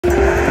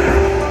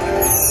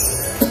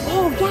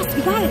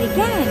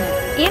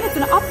And it's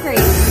an upgrade.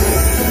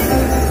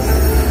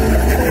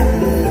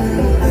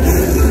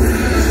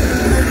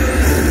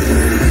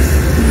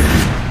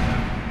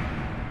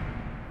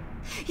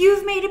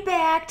 You've made it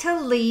back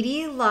to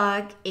Lady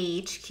Luck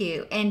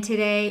HQ, and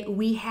today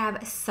we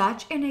have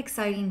such an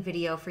exciting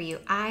video for you.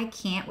 I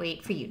can't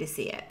wait for you to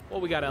see it.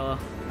 What we got, Ella?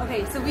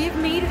 Okay, so we've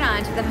made it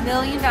on to the $1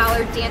 million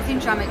dancing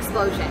drum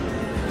explosion,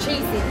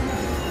 chasing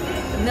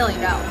 $1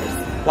 million.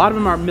 A lot of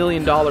them are $1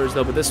 million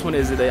though, but this one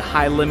is the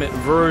high limit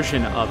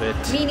version of it.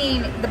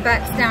 Meaning the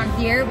bets down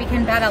here, we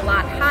can bet a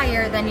lot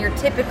higher than your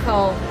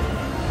typical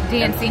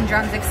dancing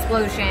drums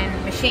explosion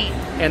machine.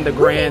 And the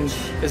grand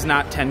is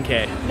not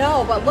 10K.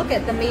 No, but look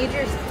at the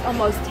major's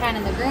almost 10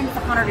 and the grand is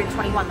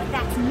 121. Like,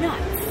 that's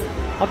nuts.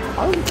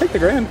 I'll take the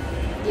grand.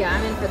 Yeah,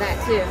 I'm in for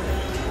that too.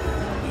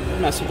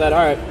 Mess with that,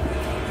 all right.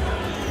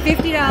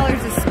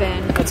 $50 a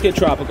spin. Let's get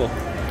tropical.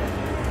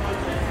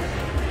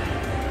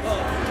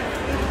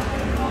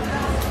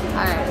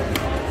 Alright.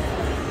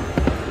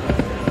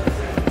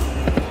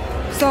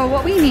 So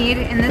what we need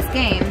in this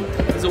game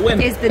is a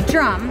win. Is the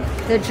drum,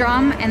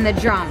 and the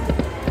drum.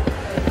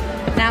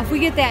 Now if we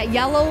get that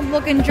yellow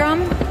looking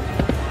drum,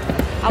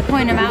 I'll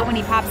point him out when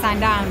he pops on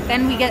down.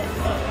 Then we get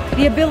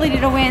the ability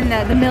to win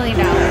the $1 million.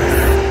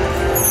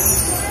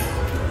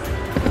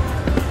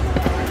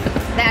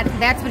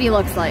 That's what he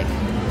looks like.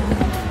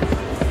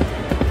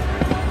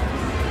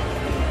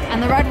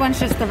 And the red one's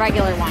just the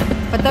regular one.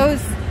 But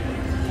those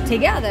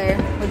together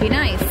would be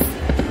nice.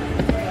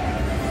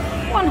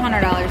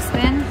 $100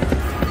 spin.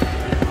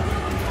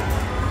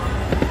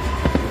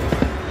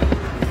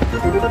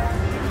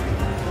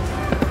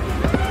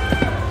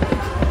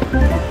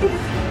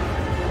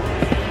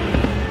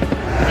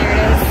 There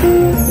it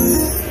is.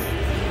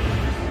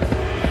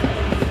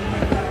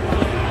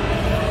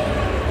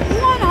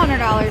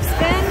 $100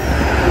 spin.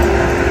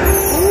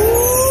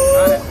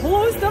 Ooh,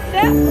 closed up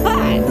that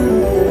pot.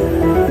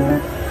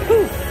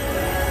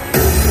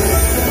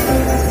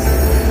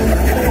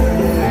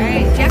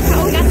 Alright, jackpot,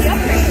 we got the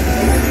upgrade.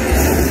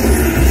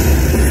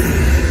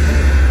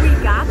 We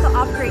got the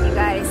upgrade, you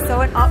guys. So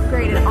it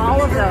upgraded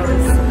all of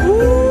those.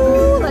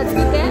 Ooh, let's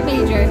get that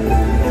major.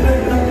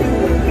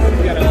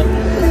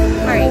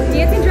 Alright,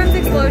 Dancing Drums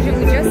Explosion,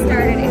 we just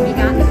started and we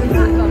got the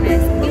pot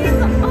bonus and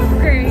the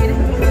upgrade.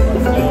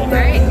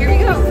 Alright, here we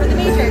go for the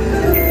major.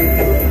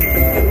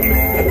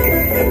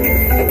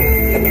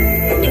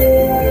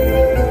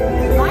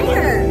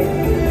 Minor.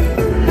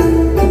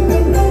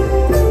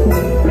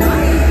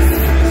 Nice.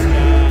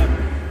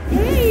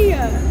 Hey.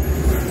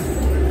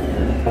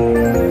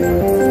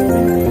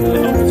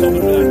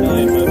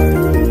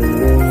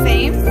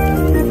 Same.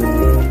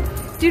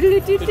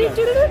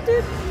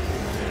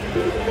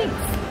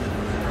 Thanks.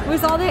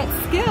 Where's all that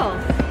skill?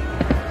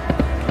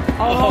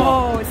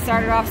 Oh, it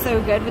started off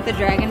so good with the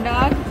dragon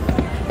dog.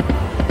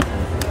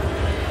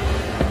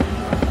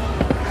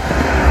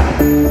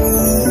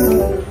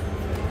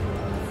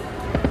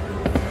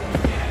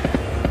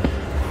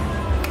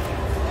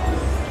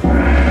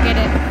 Get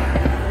it.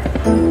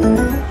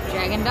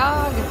 Dragon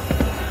dog.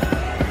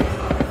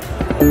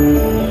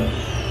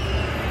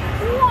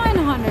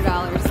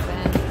 $100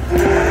 spin.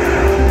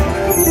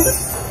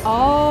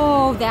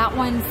 Oh, that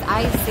one's,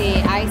 I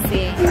see.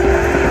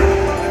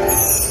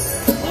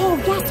 Oh,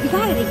 yes, we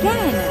got it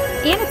again.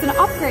 And it's an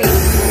upgrade.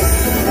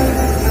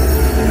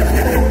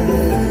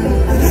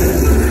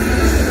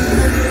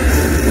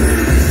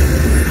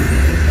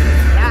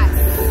 Yes,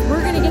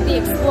 we're going to get the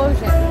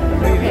explosion.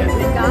 Okay,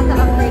 we got the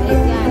upgrade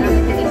again on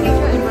the Disney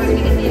feature, and we're going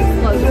to get the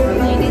explosion. We're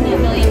landing that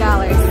 $1 million.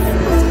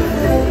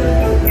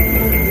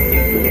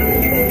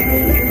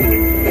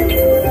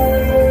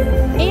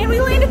 And we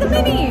landed the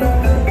mini.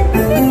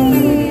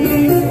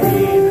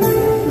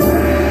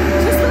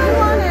 Just what I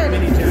wanted.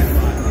 Mini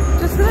jackpot.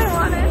 Just what I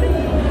wanted.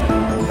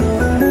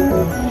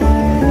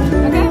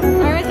 Okay,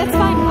 alright, that's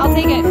fine. I'll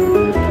take it.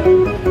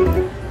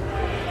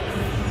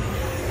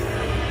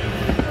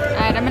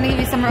 Alright, I'm gonna give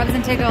you some rubs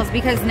and tickles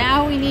because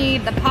now we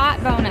need the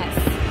pot bonus.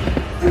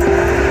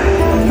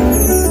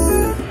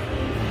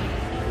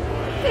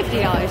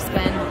 $50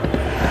 spin.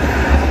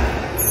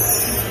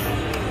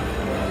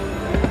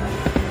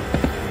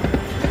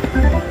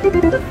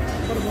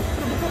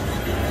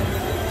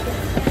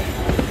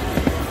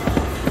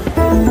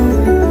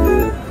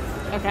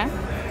 Okay.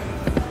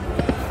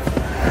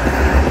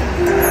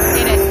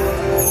 Get it.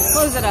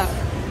 Close it up.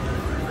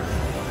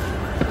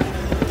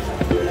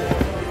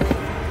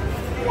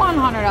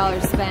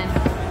 $100 spin.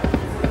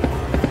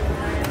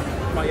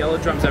 My yellow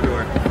drums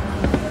everywhere.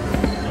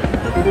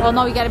 Well,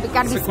 no, you gotta be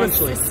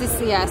Sequentially.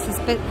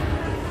 specific.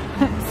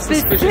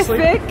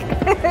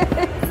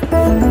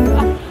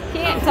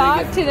 Can't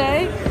talk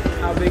today.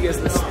 How big is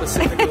the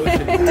Pacific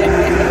Ocean?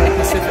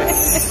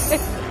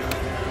 Pacific.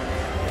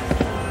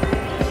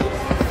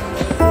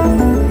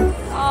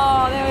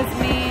 Oh, that was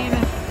mean.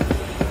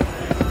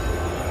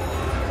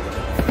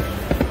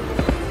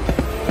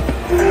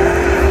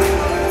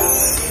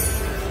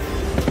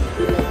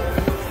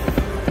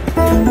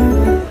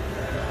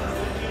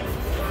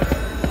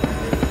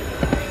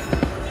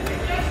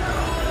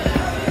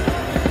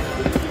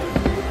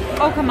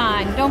 Oh, come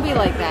on. Don't be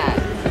like that.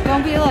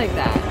 Don't be like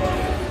that.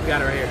 We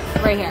got it right here.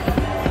 Right here.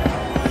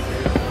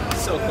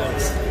 So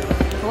close.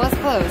 It was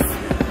close.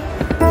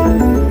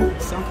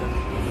 Something.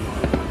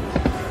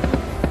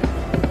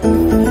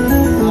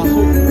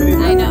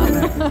 I know.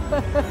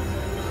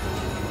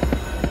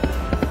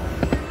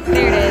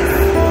 There it is.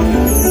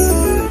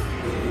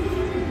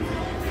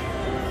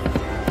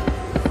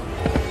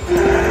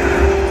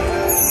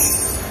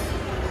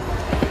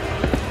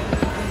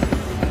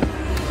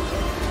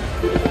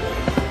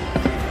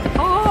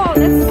 Oh,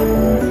 that's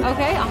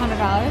okay.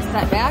 $100.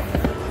 That back.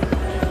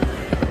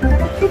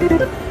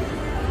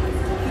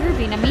 You're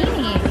being a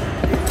meanie.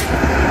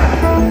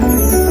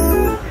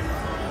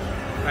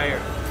 Right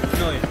here. $1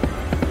 million.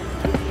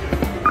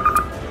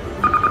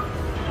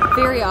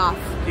 Very off.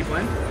 Keep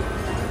playing?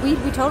 We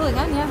totally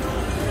can, yeah.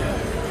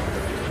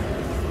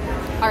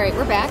 All right,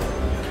 we're back.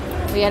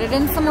 We added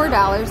in some more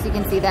dollars. You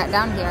can see that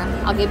down here.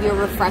 I'll give you a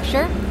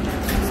refresher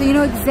so you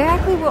know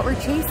exactly what we're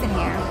chasing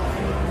here.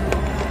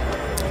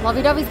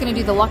 Lovie Dovie's gonna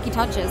do the lucky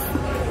touches.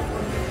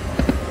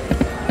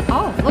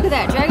 Oh, look at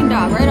that, Dragon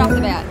Dog right off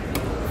the bat.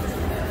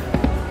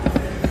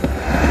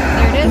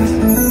 There it is.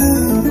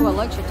 Ooh, a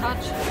leg should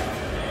touch.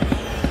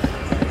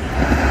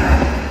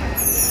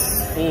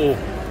 Oh,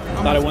 I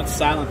thought it went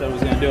silent that I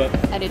was gonna do it.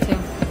 I did too.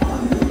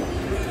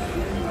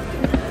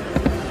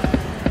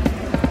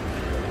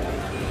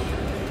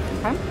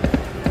 Okay.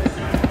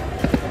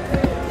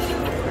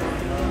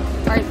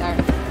 Right there.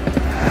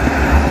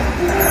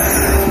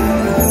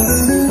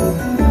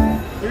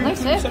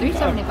 Nice hit,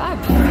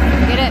 375.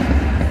 Get it.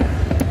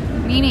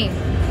 Meanie.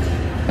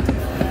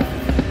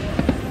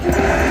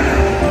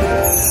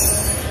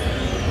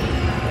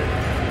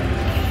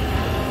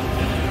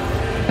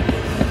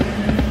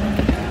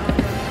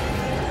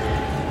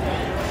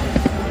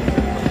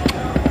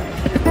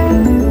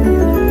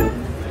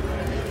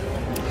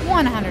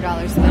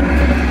 $100 spin.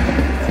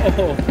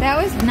 Oh. That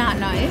was not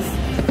nice.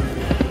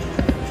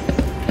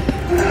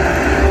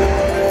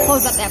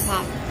 Close up that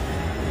pop.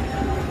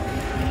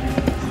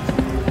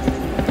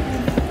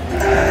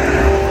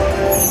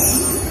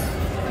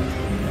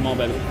 Come on,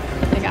 baby.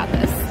 I got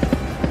this.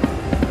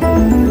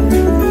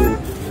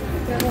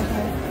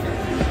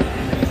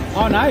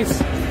 Oh, nice.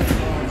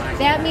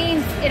 That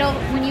means it'll,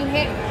 when you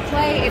hit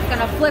play, it's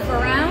gonna flip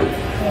around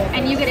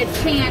and you get a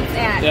chance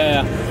at.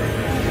 Yeah.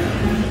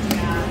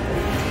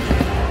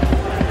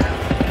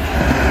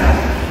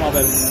 Come on,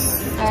 baby.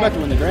 It's about to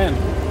win the grand.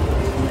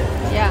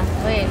 Yeah,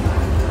 wait.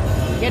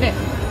 Get it.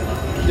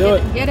 Do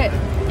it. Get it.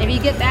 If you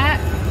get that,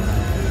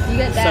 you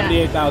get that.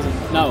 78,000.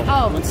 No.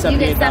 Oh, win you get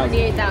 78,000.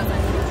 78,000.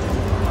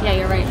 Yeah,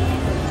 you're right.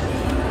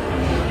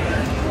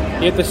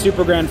 You hit the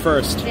super grand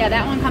first. Yeah,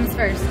 that one comes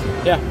first.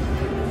 Yeah.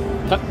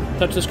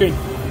 Touch the screen.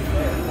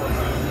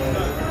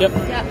 Yep.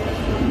 Yep.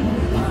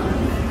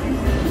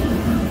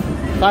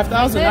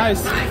 5,000.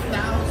 Nice.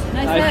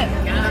 Nice hit.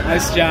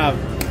 Nice job.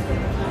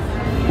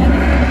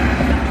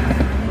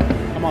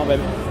 Come on,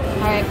 baby.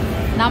 All right,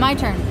 now my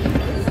turn.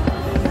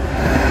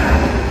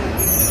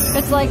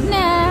 It's like,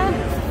 nah.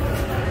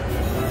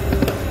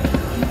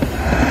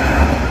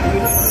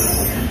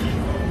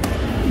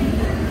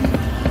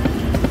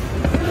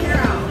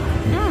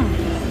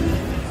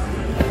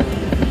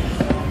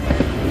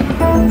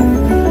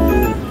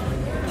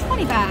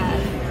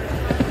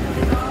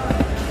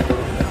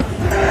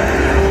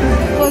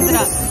 Close it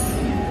up.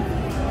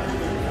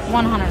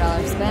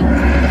 $100 spin.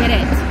 Get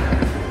it.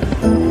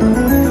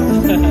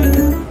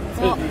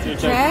 Well,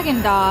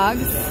 Dragon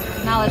Dogs.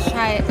 Now let's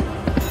try it.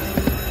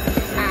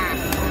 Ah.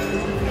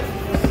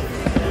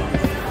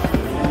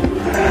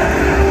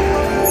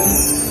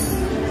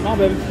 Come on,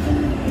 baby.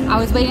 I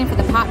was waiting for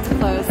the pot to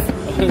close.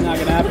 It's not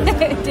gonna happen.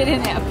 It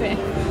didn't happen.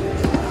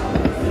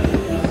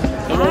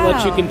 It won't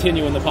let you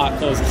continue when the pot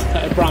closes.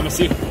 I promise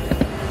you.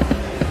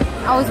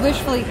 I was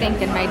wishfully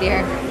thinking, my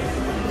dear.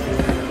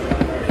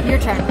 Your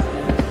turn.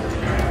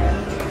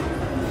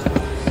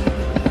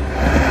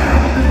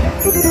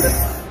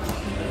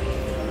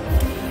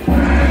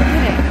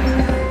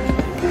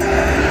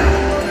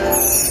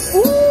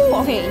 Ooh,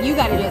 okay, you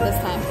gotta do it this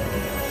time.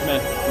 Come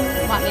in.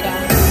 Want me to?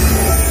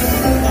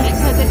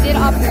 Because it did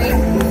upgrade.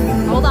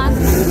 Hold on.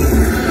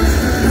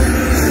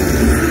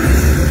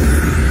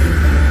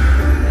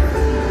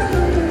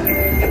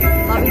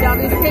 Lovie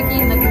Dovie's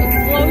picking the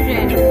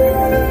explosion.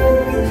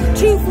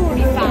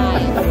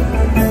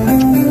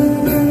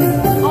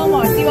 245.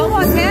 Almost. You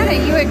almost had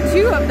it. You had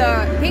two of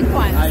the pink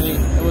ones. I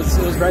mean, it was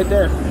right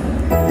there.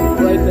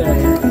 Right there.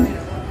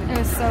 It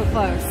was so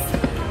close.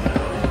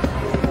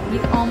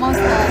 You almost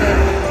got it.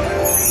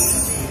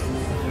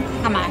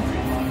 Come on.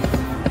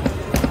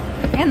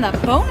 And the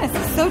bonus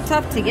is so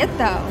tough to get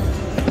though.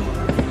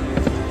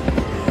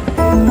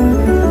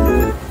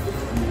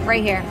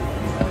 Right here.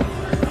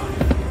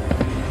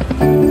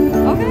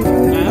 Okay.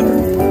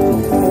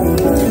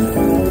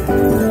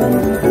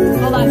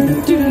 Hold on.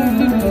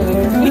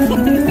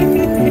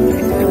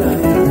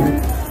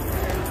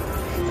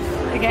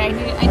 Okay, I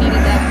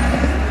needed that.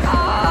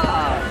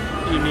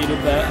 Oh. You needed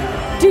that.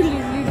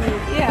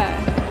 Yeah.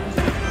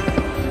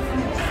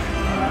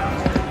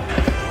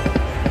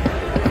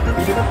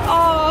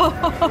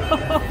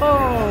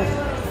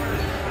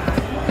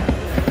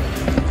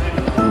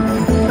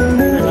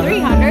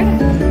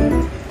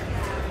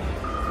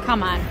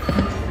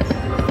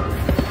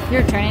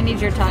 Your turn. I need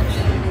your touch.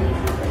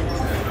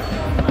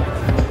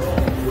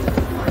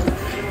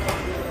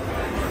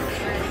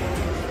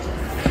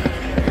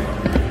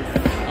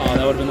 Oh,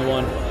 that would have been the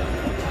one.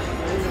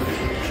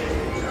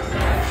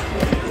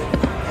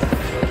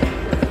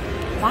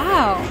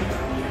 Wow.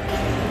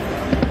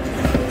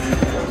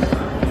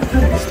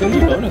 Stingy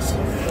bonus.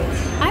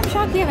 I'm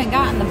shocked you haven't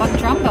gotten the buck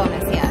drum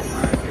bonus yet.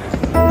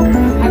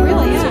 I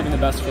really am. Saving the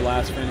best for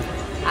last, Franny.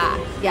 Ah,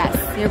 yes,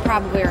 you're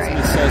probably right.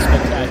 It's so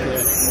spectacular.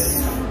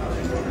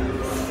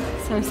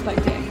 So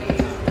spectacular.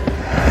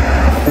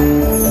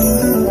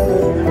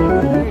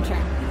 Your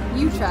turn.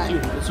 You try.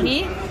 It's you.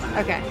 Me?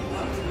 Okay.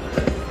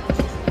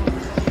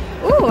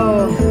 Ooh,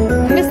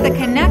 I missed the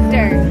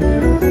connector.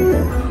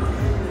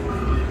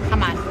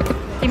 Come on.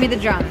 Give me the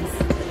drums.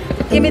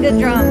 Give me the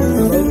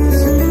drums.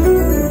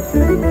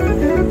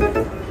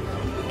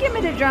 Give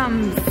me the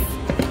drums.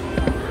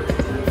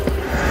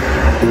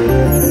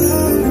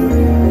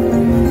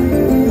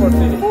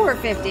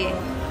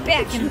 $4.50.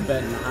 Back in.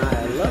 Betting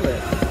high. I love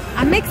it.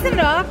 I'm mixing it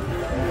up.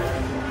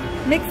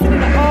 Mixing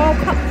it up. Oh,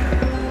 come.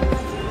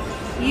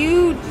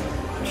 You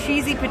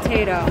cheesy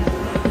potato.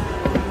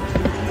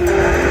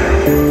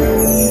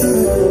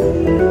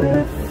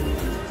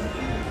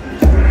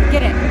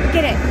 Get it.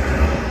 Get it.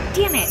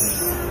 Damn it.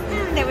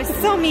 That was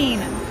so mean.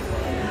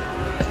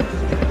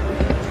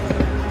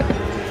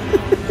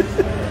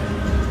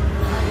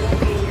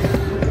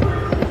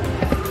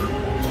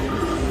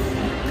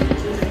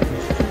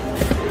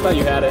 I thought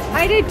you had it.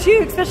 I did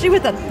too, especially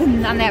with the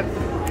on that.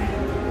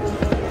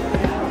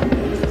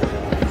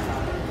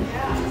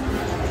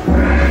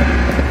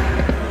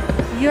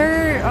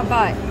 You're a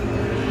butt.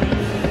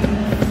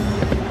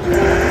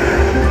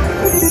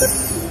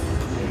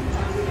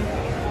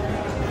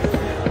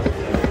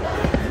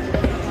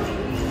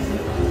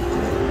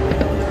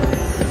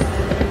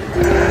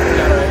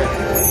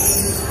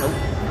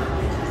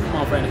 Come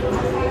on, Franny.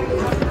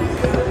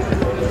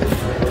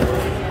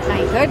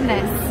 My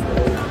goodness.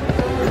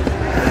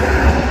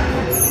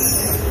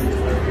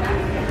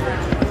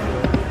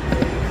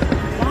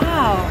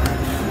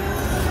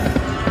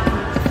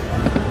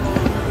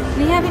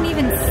 We haven't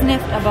even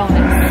sniffed a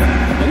bonus.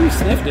 Maybe we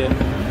sniffed it.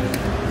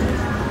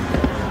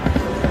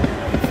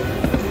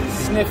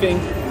 Sniffing.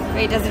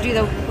 Wait, does it do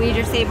the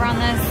wager saver on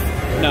this?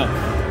 No.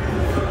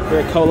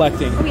 We're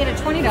collecting. Oh, we had a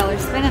 $20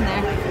 spin in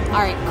there.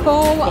 All right,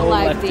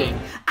 collecting.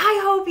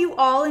 I hope you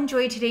all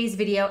enjoyed today's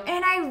video,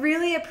 and I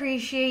really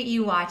appreciate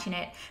you watching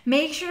it.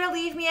 Make sure to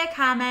leave me a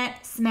comment,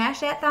 smash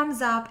that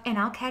thumbs up, and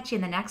I'll catch you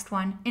in the next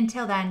one.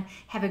 Until then,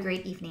 have a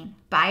great evening.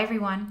 Bye,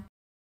 everyone.